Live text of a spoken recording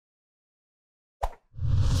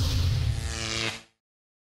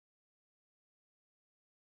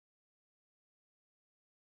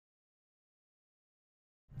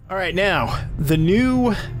All right, now the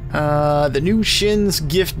new Shen'S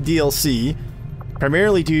gift DLC.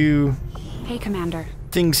 Primarily do Hey, Commander.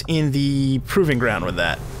 Things in the proving ground with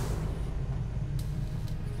that.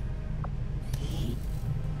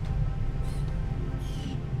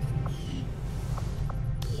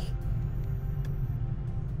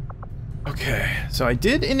 Okay, so I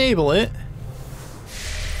did enable it.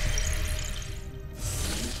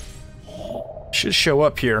 Should show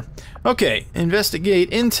up here. Okay, investigate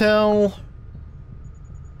intel.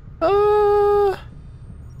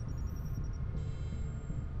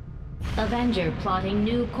 Avenger plotting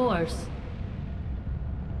new course.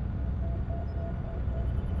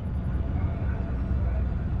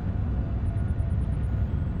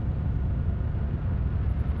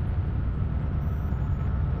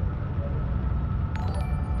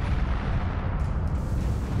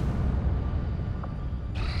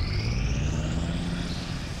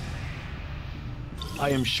 I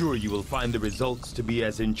am sure you will find the results to be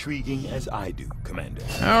as intriguing as I do, Commander.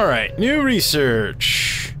 Alright, new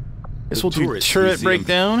research. Guess we'll do turret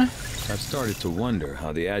breakdown. I've started to wonder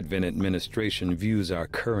how the Advent administration views our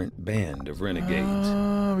current band of renegades.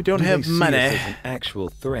 We don't have money. Do they see us as an actual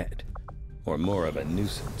threat, or more of a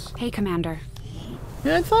nuisance? Hey, Commander.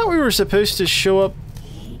 Yeah, I thought we were supposed to show up.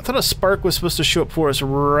 I thought a spark was supposed to show up for us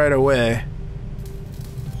right away.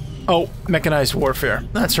 Oh, mechanized warfare.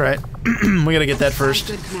 That's right. We gotta get that first.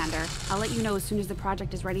 Good, Commander. I'll let you know as soon as the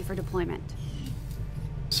project is ready for deployment.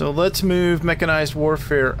 So let's move mechanized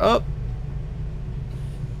warfare up.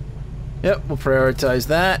 Yep, we'll prioritize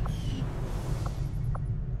that.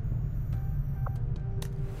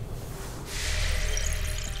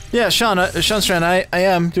 Yeah, Sean's trying. I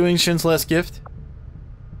am doing Shen's last gift.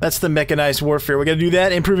 That's the mechanized warfare. We gotta do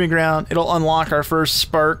that in proving ground. It'll unlock our first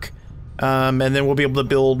spark. And then we'll be able to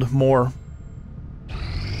build more.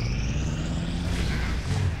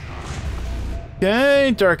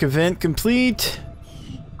 Okay, dark event complete.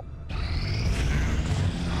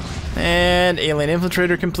 And alien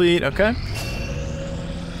infiltrator complete, okay.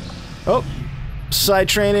 Oh, side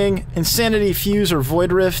training, insanity fuse or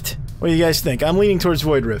void rift. What do you guys think? I'm leaning towards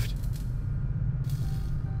void rift.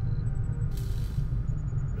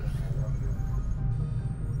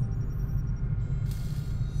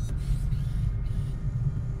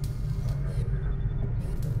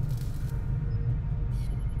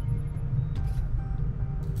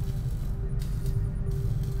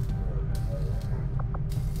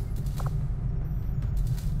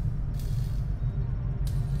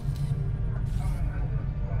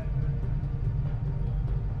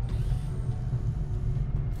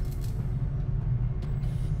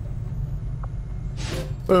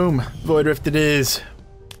 Boom. Void Rift it is.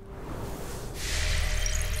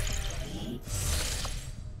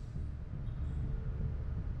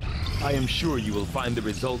 I am sure you will find the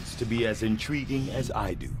results to be as intriguing as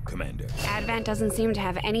I do, Commander. Advent doesn't seem to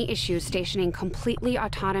have any issues stationing completely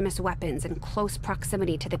autonomous weapons in close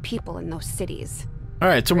proximity to the people in those cities.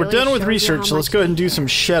 Alright, so we're done with research, so let's go ahead and do some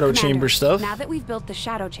shadow chamber stuff. Now that we've built the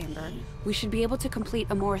shadow chamber, we should be able to complete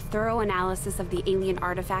a more thorough analysis of the alien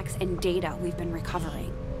artifacts and data we've been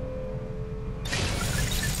recovering.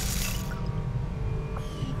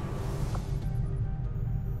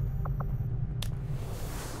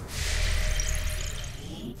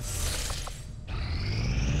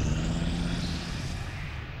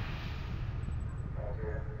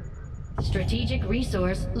 Strategic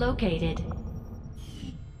resource located.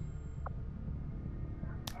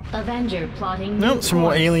 Avenger plotting. Nope, some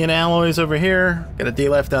more alien alloys over here. Got a day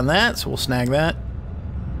left on that, so we'll snag that.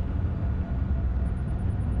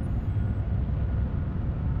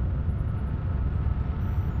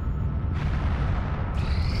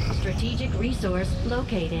 Strategic resource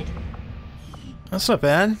located. That's not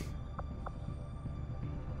bad.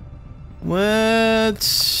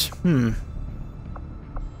 Let's...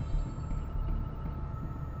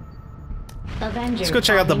 Let's go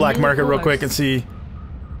check out the black market real quick and see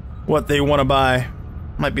what they want to buy.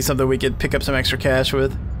 Might be something we could pick up some extra cash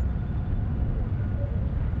with.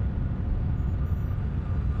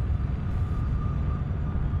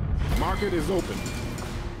 Market is open.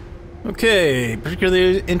 Okay,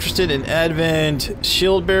 particularly interested in Advent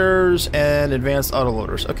shield bearers and advanced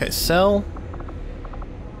autoloaders. Okay, sell.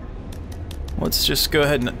 Let's just go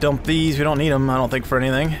ahead and dump these. We don't need them, I don't think, for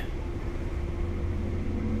anything.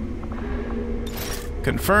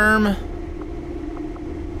 Confirm.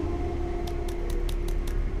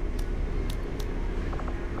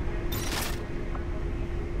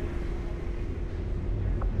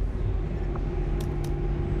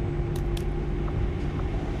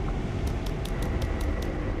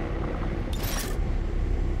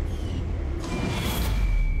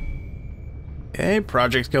 Okay,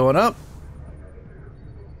 project's going up.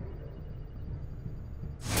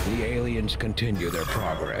 The aliens continue their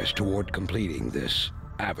progress toward completing this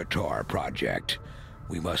Avatar project.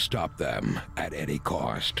 We must stop them at any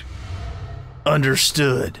cost.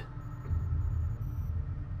 Understood.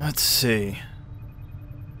 Let's see.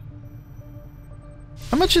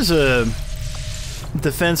 How much is a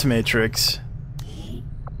defense matrix?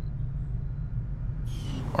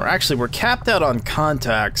 Or actually, we're capped out on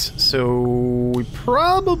contacts, so we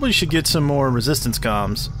probably should get some more resistance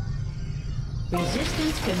comms.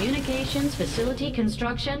 Resistance communications facility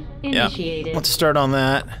construction initiated. Yeah, let's start on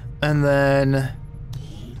that. And then...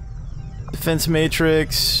 defense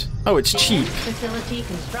matrix... oh, it's cheap. Facility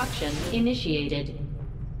construction initiated.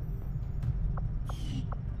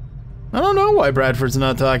 I don't know why Bradford's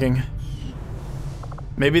not talking.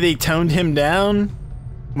 Maybe they toned him down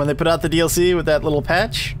when they put out the DLC with that little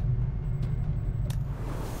patch?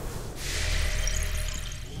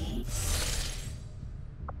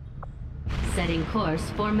 Setting course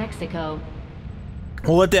for Mexico.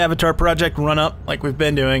 We'll let the Avatar project run up like we've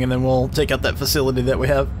been doing, and then we'll take out that facility that we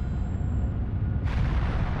have.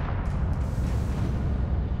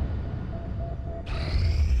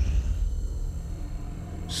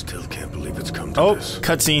 Still can't believe it's come to this.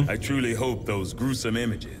 Cutscene. I truly hope those gruesome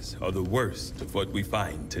images are the worst of what we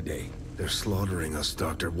find today. They're slaughtering us,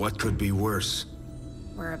 Doctor. What could be worse?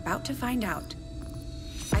 We're about to find out.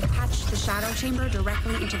 I've patched the shadow chamber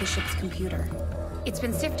directly into the ship's computer. It's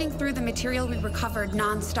been sifting through the material we recovered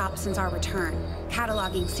non-stop since our return,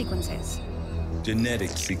 cataloging sequences.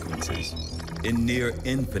 Genetic sequences in near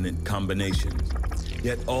infinite combinations,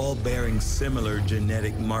 yet all bearing similar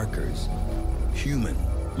genetic markers. Human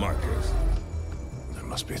markers. There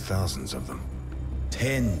must be thousands of them.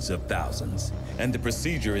 Tens of thousands, and the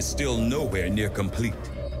procedure is still nowhere near complete.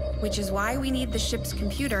 Which is why we need the ship's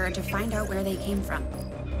computer to find out where they came from,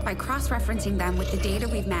 by cross-referencing them with the data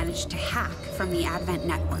we've managed to hack from the Advent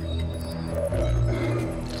network.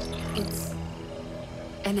 It's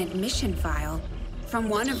an admission file from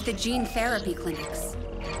one of the gene therapy clinics.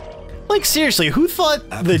 Like, seriously, who thought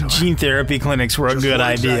the gene therapy clinics were a good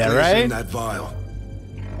idea, right? In that vial.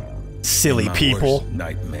 Silly In my people. worst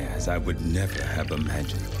nightmares, I would never have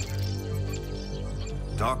imagined.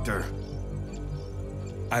 Doctor.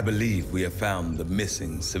 I believe we have found the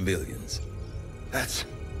missing civilians. That's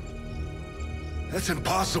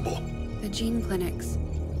impossible. The gene clinics.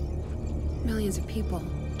 Millions of people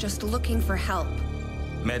just looking for help.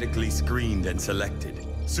 Medically screened and selected.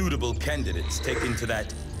 Suitable candidates taken to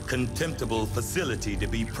that contemptible facility to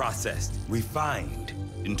be processed, refined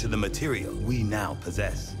into the material we now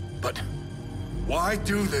possess. But why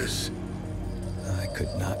do this? I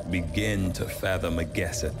could not begin to fathom a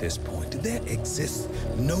guess at this point. There exists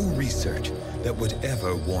no research that would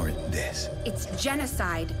ever warrant this. It's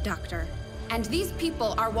genocide, Doctor. And these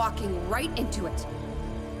people are walking right into it.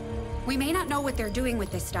 We may not know what they're doing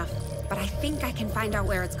with this stuff, but I think I can find out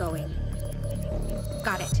where it's going.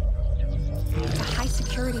 Got it. It's a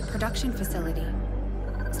high-security production facility.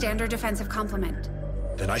 Standard defensive complement.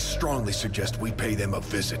 Then I strongly suggest we pay them a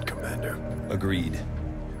visit, Commander. Agreed.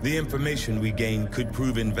 The information we gain could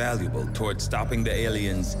prove invaluable towards stopping the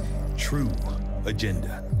aliens' true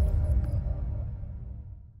agenda.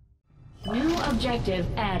 New objective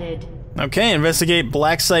added. Okay, investigate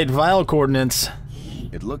black site vial coordinates.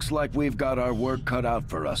 It looks like we've got our work cut out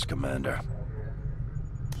for us, Commander.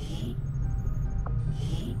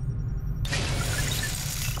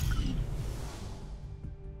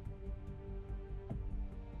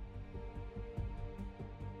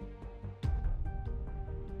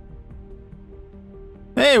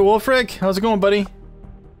 Hey, Wulfric, how's it going, buddy?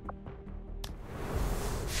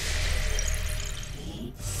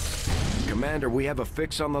 Commander, we have a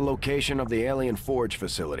fix on the location of the alien forge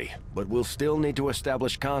facility, but we'll still need to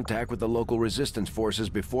establish contact with the local resistance forces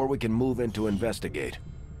before we can move in to investigate.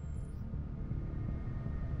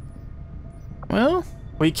 Well,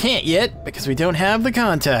 we can't yet because we don't have the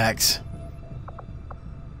contacts.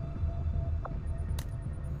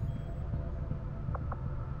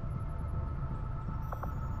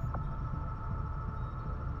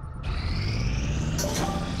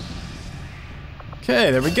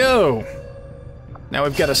 Okay, there we go. Now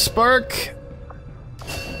we've got a spark.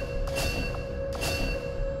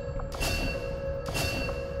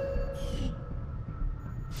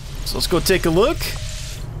 So let's go take a look.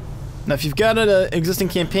 Now if you've got an existing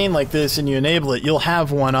campaign like this and you enable it, you'll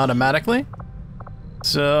have one automatically.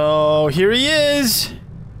 So here he is.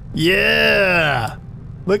 Yeah!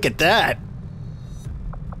 Look at that.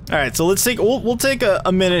 Alright, so let's take, we'll take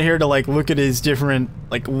a minute here to like look at his different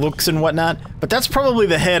like looks and whatnot, but that's probably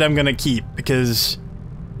the head I'm gonna keep, because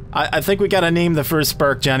I think we gotta name the first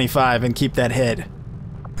Spark Johnny 5 and keep that head.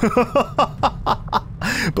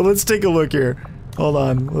 But let's take a look here. Hold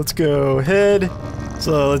on, let's go head.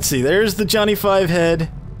 So let's see, there's the Johnny 5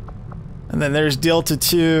 head, and then there's Delta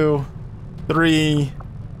 2, 3,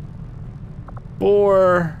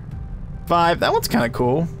 4, 5, that one's kinda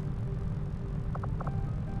cool.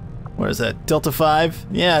 What is that? Delta 5?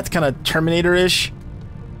 Yeah, it's kind of Terminator-ish.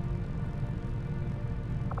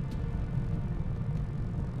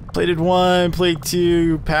 Plated 1, plate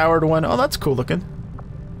 2, powered 1. Oh, that's cool looking.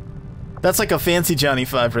 That's like a fancy Johnny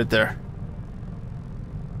 5 right there.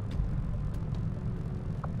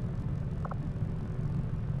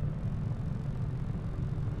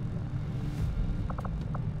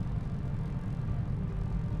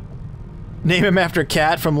 Name him after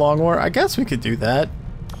Cat from Long War? I guess we could do that.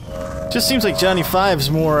 Just seems like Johnny 5's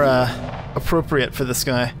more appropriate for this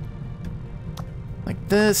guy. Like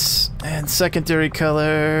this, and secondary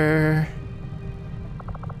color.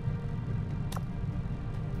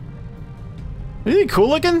 Really cool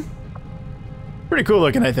looking? Pretty cool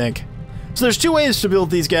looking, I think. So there's two ways to build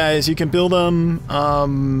these guys. You can build them,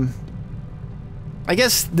 I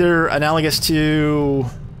guess they're analogous to,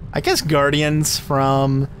 I guess, Guardians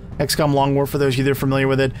from XCOM Long War, for those of you that are familiar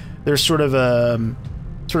with it. There's sort of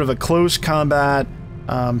a close combat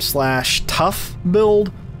slash tough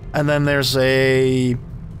build, and then there's a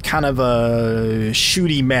kind of a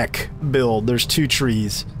shooty mech build. There's two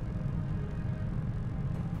trees.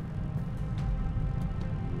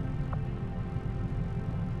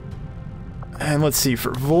 And let's see,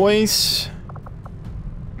 for voice...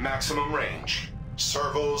 Maximum range.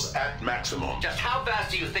 Servos at maximum. Just how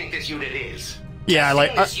fast do you think this unit is? Yeah, I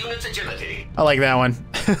like this unit's agility. I like that one.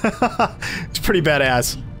 It's pretty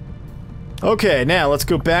badass. Okay, now let's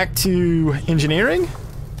go back to engineering,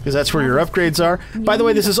 because that's where your upgrades are. By the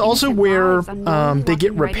way, this is also where they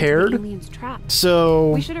get repaired.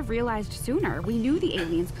 So we should have realized sooner. We knew the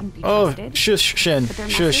aliens couldn't be trusted. Oh, shush, Shen,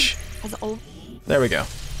 shush. There we go.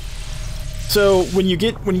 So when you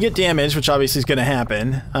get damaged, which obviously is going to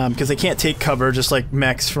happen, because they can't take cover, just like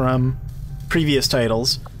mechs from previous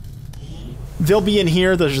titles. They'll be in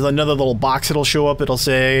here. There's another little box that'll show up. It'll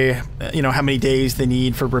say, you know, how many days they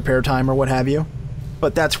need for repair time or what have you.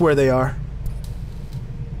 But that's where they are.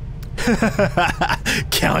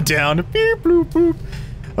 Countdown. Beep, bloop, boop.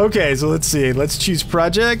 Okay, so let's see. Let's choose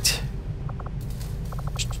project.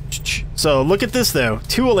 So look at this though.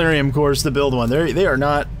 2 Elarium cores to build one. They are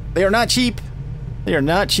not cheap. They are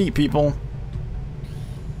not cheap, people.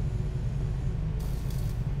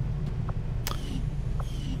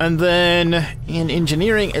 And then in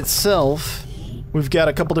engineering itself, we've got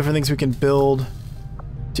a couple different things we can build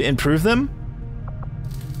to improve them.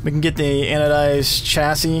 We can get the anodized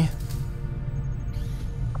chassis,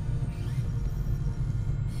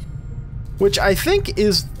 which I think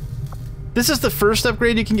is... This is the first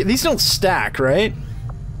upgrade you can get. These don't stack, right? Does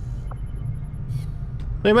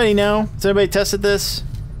anybody know? Has anybody tested this?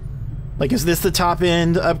 Like, is this the top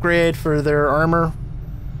end upgrade for their armor?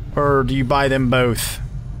 Or do you buy them both?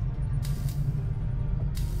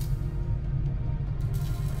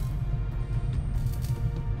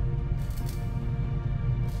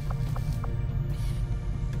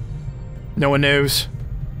 No one knows.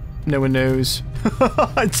 No one knows.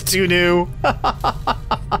 It's too new.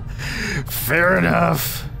 Fair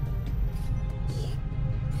enough.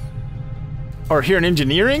 Or here in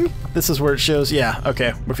engineering, this is where it shows. Yeah,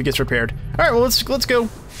 okay. If it gets repaired. All right. Well, let's go.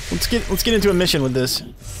 Let's get into a mission with this.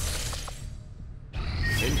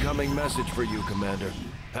 Incoming message for you, Commander.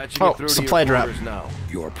 Patching Oh, it through supply to your drop. quarters now.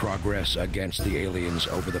 Your progress against the aliens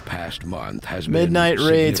over the past month has Midnight been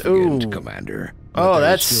raids. significant, Ooh. Commander. Oh, But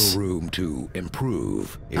there's that's still room to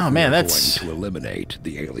improve. If Oh, man, we're that's- going to eliminate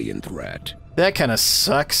the alien threat. that kind of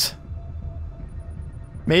sucks.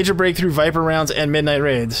 Major breakthrough Viper rounds and midnight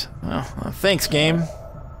raids. Oh, thanks, game.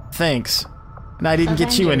 Thanks. And I didn't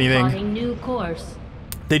get you Avenger anything. plotting new course.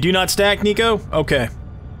 They do not stack, Nico? Okay.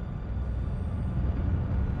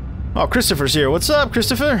 Oh, Christopher's here. What's up,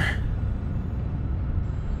 Christopher?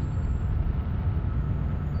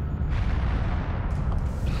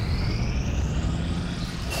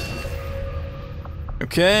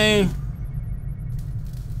 Okay.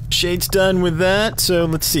 Shade's done with that, so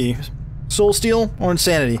let's see. Soul Steel or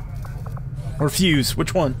Insanity? Or Fuse,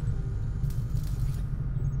 which one?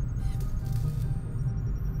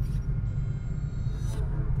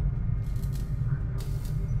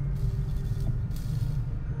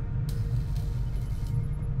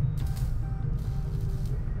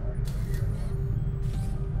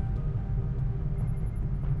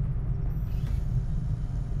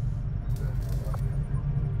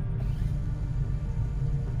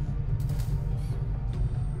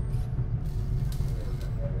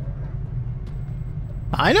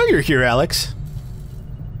 I know you're here, Alex.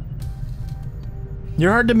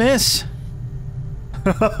 You're hard to miss.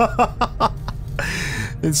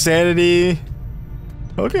 Insanity.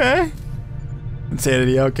 Okay.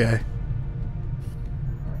 Insanity, okay.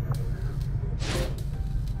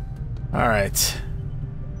 Alright.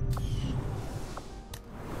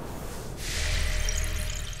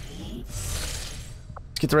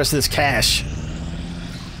 Let's get the rest of this cash.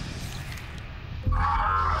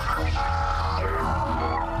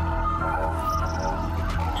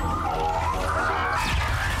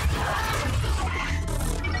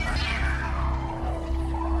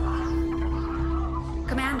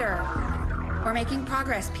 Commander, we're making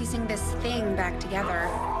progress piecing this thing back together,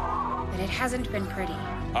 but it hasn't been pretty.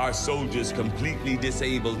 Our soldiers completely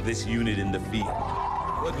disabled this unit in the field.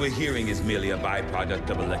 What we're hearing is merely a byproduct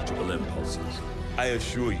of electrical impulses. I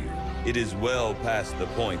assure you, it is well past the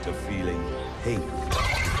point of feeling pain.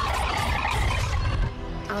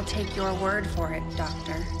 I'll take your word for it,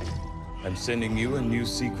 Doctor. I'm sending you a new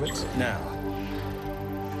sequence now.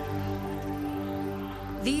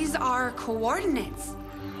 These are coordinates.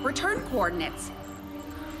 Return coordinates.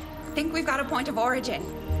 Think we've got a point of origin.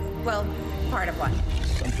 Well, part of one.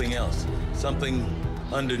 Something else. Something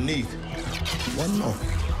underneath. One moment.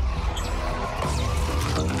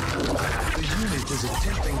 The unit is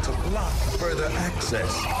attempting to block further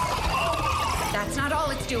access. That's not all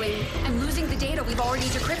it's doing. I'm losing the data we've already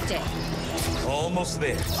decrypted. Almost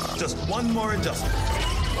there. Just one more adjustment.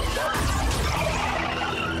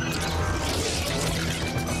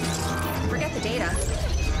 Forget the data.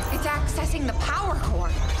 It's accessing the power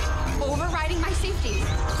core. Overriding my safety.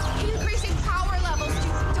 Increasing power levels to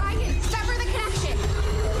tie in. Sever the connection.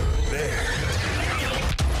 There.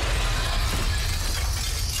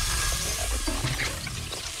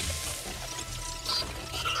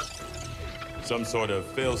 Some sort of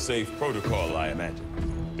fail-safe protocol, I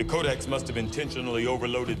imagine. The Codex must have intentionally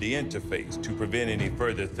overloaded the interface to prevent any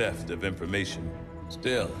further theft of information.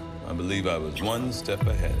 Still, I believe I was one step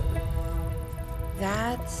ahead of it.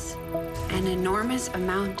 That's an enormous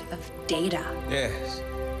amount of data. Yes,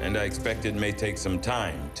 and I expect it may take some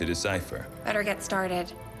time to decipher. Better get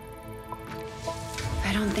started.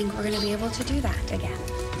 I don't think we're going to be able to do that again.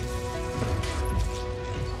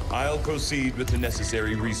 I'll proceed with the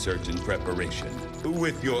necessary research and preparation.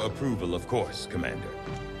 With your approval, of course, Commander.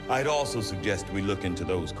 I'd also suggest we look into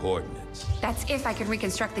those coordinates. That's if I can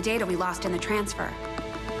reconstruct the data we lost in the transfer.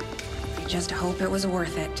 I just hope it was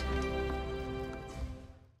worth it.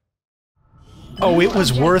 Oh, it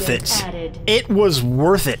was worth it. It was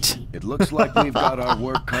worth it. It looks like we've got our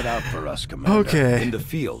work cut out for us, Commander. Okay. In the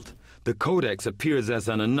field, the Codex appears as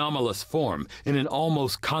an anomalous form in an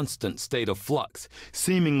almost constant state of flux,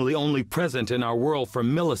 seemingly only present in our world for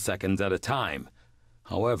milliseconds at a time.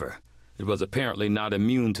 However, it was apparently not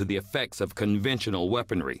immune to the effects of conventional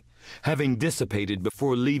weaponry, having dissipated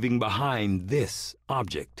before leaving behind this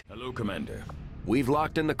object. Hello, Commander. We've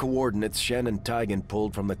locked in the coordinates Shen and Taigen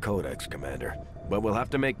pulled from the Codex, Commander. But we'll have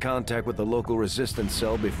to make contact with the local resistance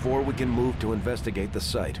cell before we can move to investigate the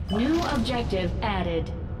site. New objective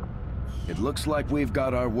added. It looks like we've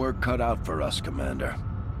got our work cut out for us, Commander.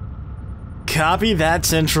 Copy that,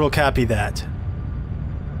 Central, copy that.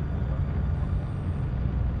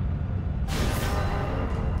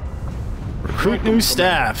 Recruit new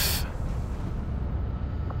staff.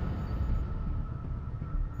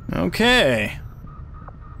 Okay.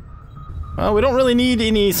 Well, we don't really need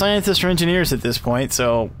any scientists or engineers at this point,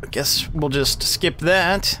 so I guess we'll just skip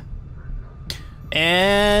that.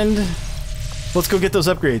 And let's go get those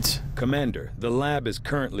upgrades. Commander, the lab is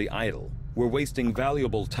currently idle. We're wasting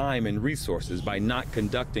valuable time and resources by not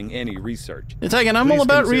conducting any research. It's like, I'm all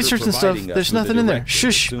about research and stuff. There's nothing in there.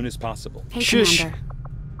 Shush. As soon as possible. Hey, Shush. Commander.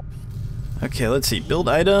 Okay, let's see. Build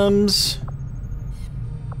items.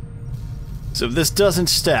 So this doesn't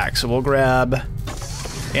stack, so we'll grab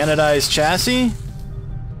anodized chassis.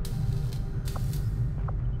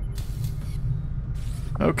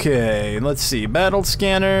 Okay, let's see. Battle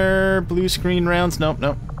scanner, blue screen rounds. Nope,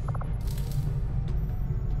 nope.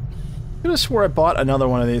 I could have swore I bought another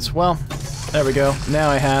one of these. Well, there we go. Now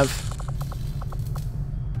I have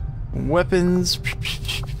weapons.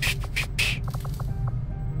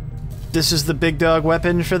 This is the big dog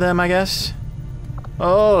weapon for them, I guess.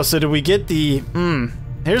 Oh, so did we get the...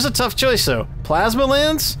 Here's a tough choice, though. Plasma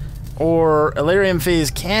lance or Elarium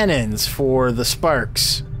phase cannons for the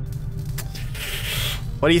sparks?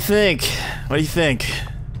 What do you think? What do you think?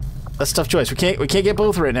 That's a tough choice. We can't get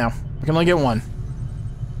both right now. We can only get one.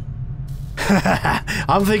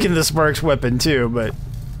 I'm thinking the sparks weapon too, but...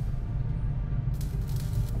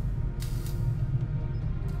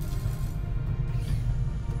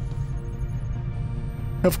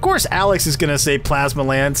 Of course Alex is gonna say Plasma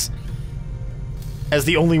Lance as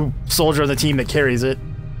the only soldier on the team that carries it.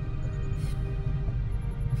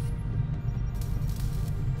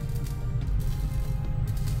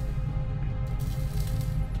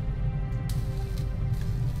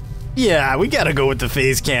 Yeah, we gotta go with the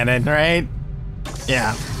phase cannon, right?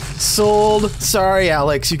 Yeah. Sold. Sorry,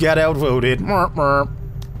 Alex, you got outvoted. Merp, merp.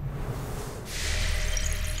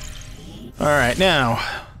 Alright, now,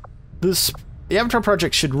 the Avatar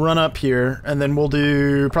project should run up here, and then we'll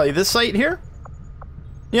do probably this site here?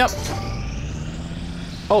 Yep.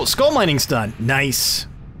 Oh, skull mining's done. Nice.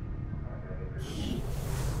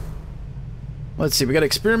 Let's see, we got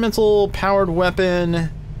experimental powered weapon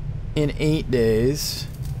in 8 days.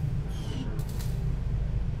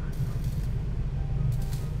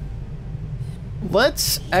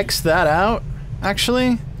 Let's X that out,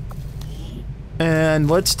 actually. And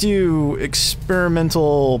let's do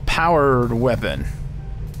experimental powered weapon.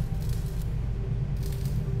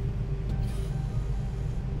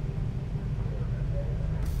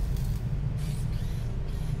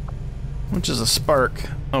 Which is a spark.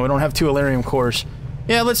 Oh, we don't have 2 Elerium cores.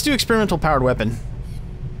 Yeah, let's do experimental powered weapon.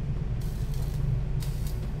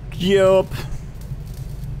 Yup.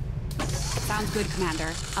 Sounds good, Commander.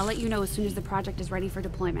 I'll let you know as soon as the project is ready for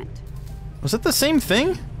deployment. Was it the same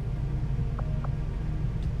thing?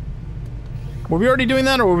 Were we already doing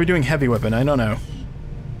that, or were we doing heavy weapon? I don't know.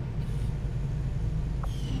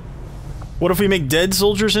 What if we make dead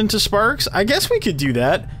soldiers into sparks? I guess we could do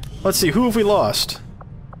that. Let's see, who have we lost?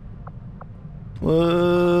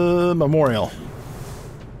 Memorial.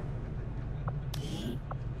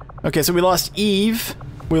 Okay, so we lost Eve,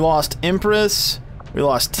 we lost Empress, we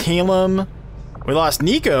lost Talem, we lost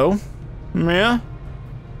Nico, yeah,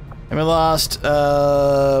 and we lost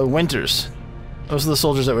Winters. Those are the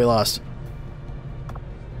soldiers that we lost.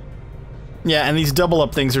 Yeah, and these double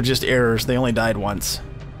up things are just errors. They only died once.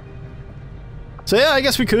 So yeah, I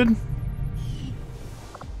guess we could.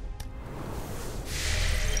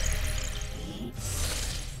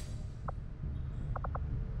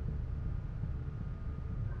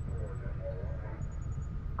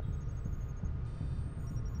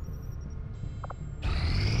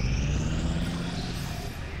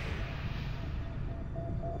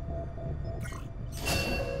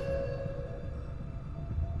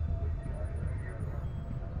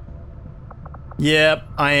 Yep,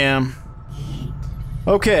 I am.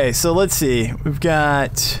 Okay, so let's see. We've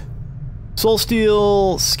got Soul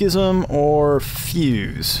Steel, Schism, or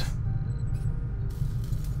Fuse.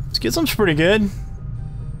 Schism's pretty good.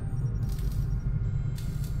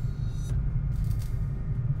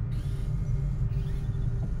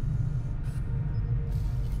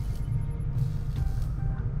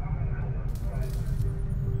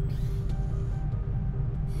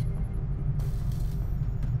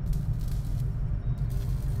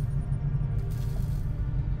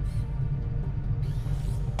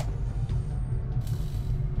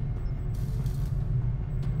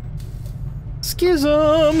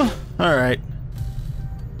 Schism! Alright.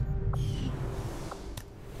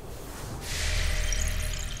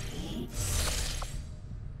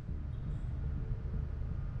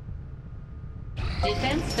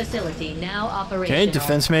 Defense facility now operational. Okay,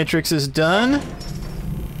 defense matrix is done.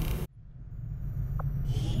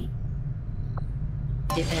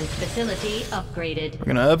 Defense facility upgraded. We're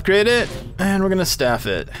gonna upgrade it, and we're gonna staff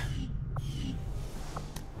it.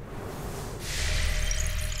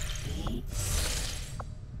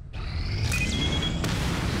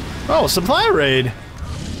 Oh, supply raid!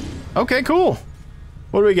 Okay, cool.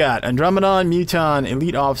 What do we got? Andromedon, Muton,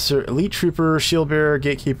 Elite Officer, Elite Trooper, Shield Bearer,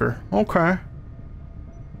 Gatekeeper. Okay.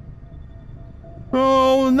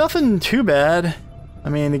 Oh, nothing too bad. I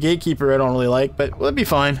mean, the Gatekeeper I don't really like, but it'll be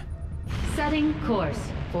fine. Setting course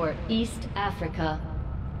for East Africa.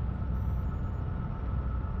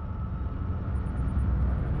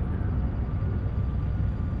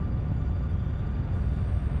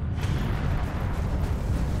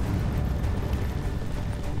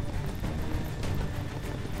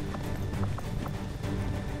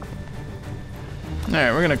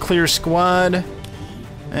 Alright, we're gonna clear squad,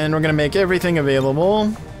 and we're gonna make everything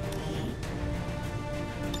available.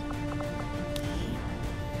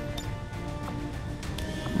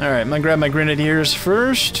 Alright, I'm gonna grab my Grenadiers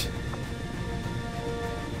first.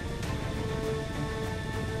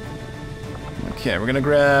 Okay, we're gonna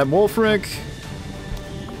grab Wulfric.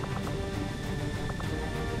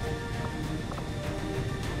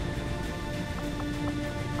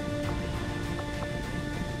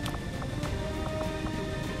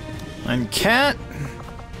 And Cat.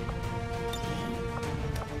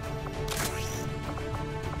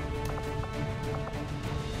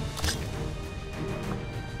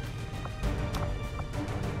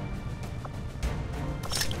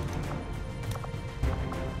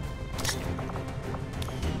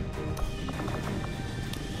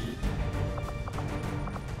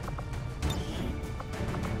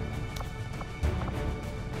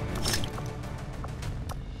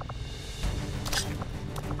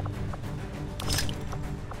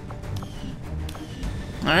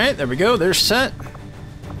 Alright, there we go. They're set.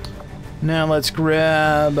 Now let's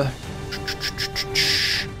grab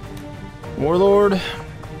Warlord.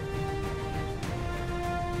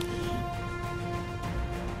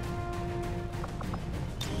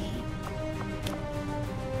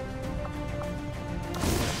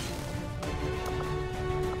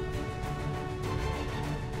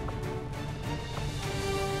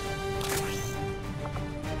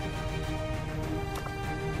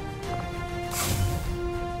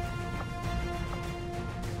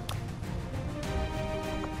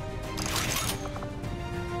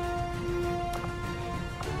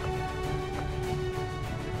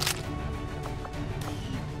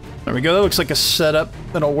 There we go, that looks like a setup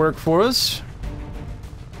that'll work for us.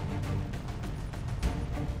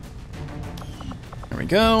 There we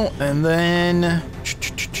go, and then...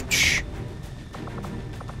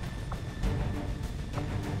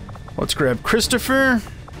 let's grab Christopher.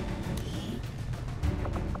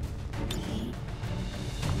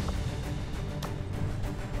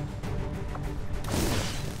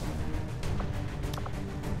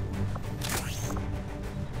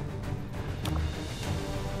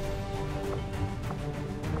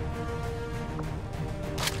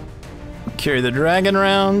 Carry the dragon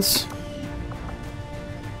rounds.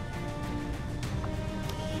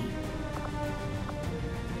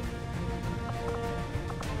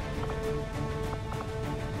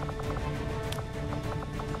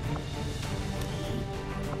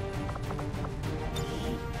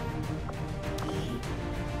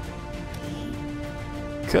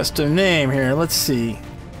 Custom name here, let's see.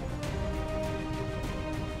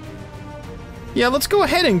 Yeah, let's go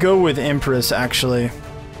ahead and go with Empress, actually.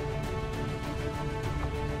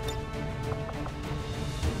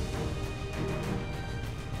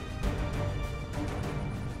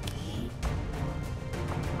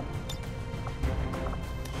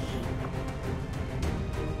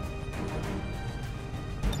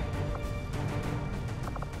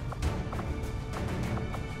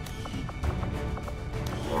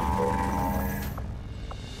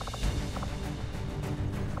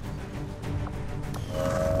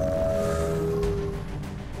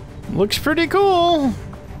 Looks pretty cool.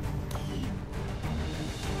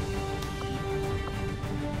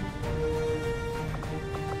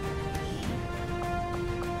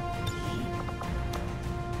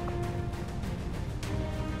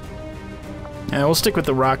 Yeah, we'll stick with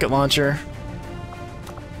the rocket launcher.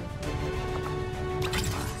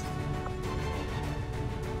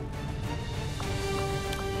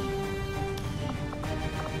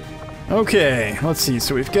 Okay, let's see.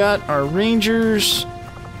 So we've got our Rangers.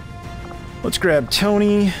 Let's grab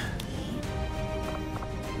Tony.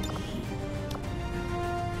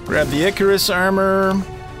 Grab the Icarus armor.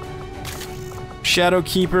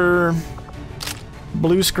 Shadowkeeper.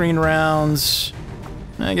 Blue screen rounds.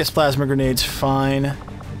 I guess plasma grenade's fine.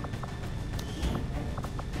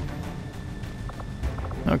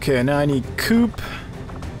 Okay, now I need Coop.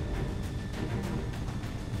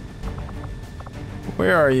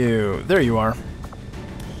 Where are you? There you are.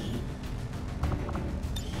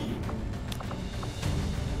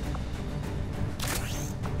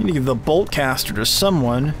 You need to give the bolt caster to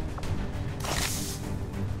someone.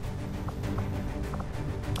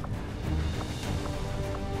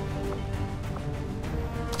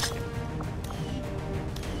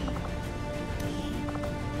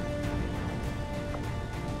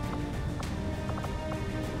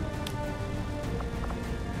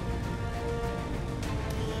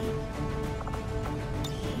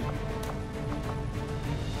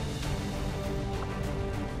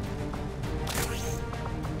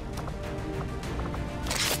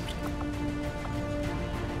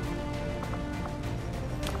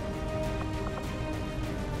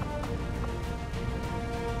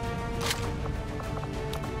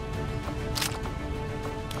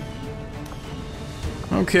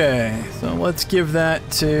 Okay, so let's give that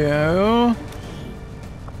to...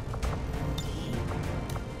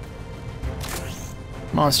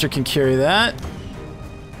 Monster can carry that.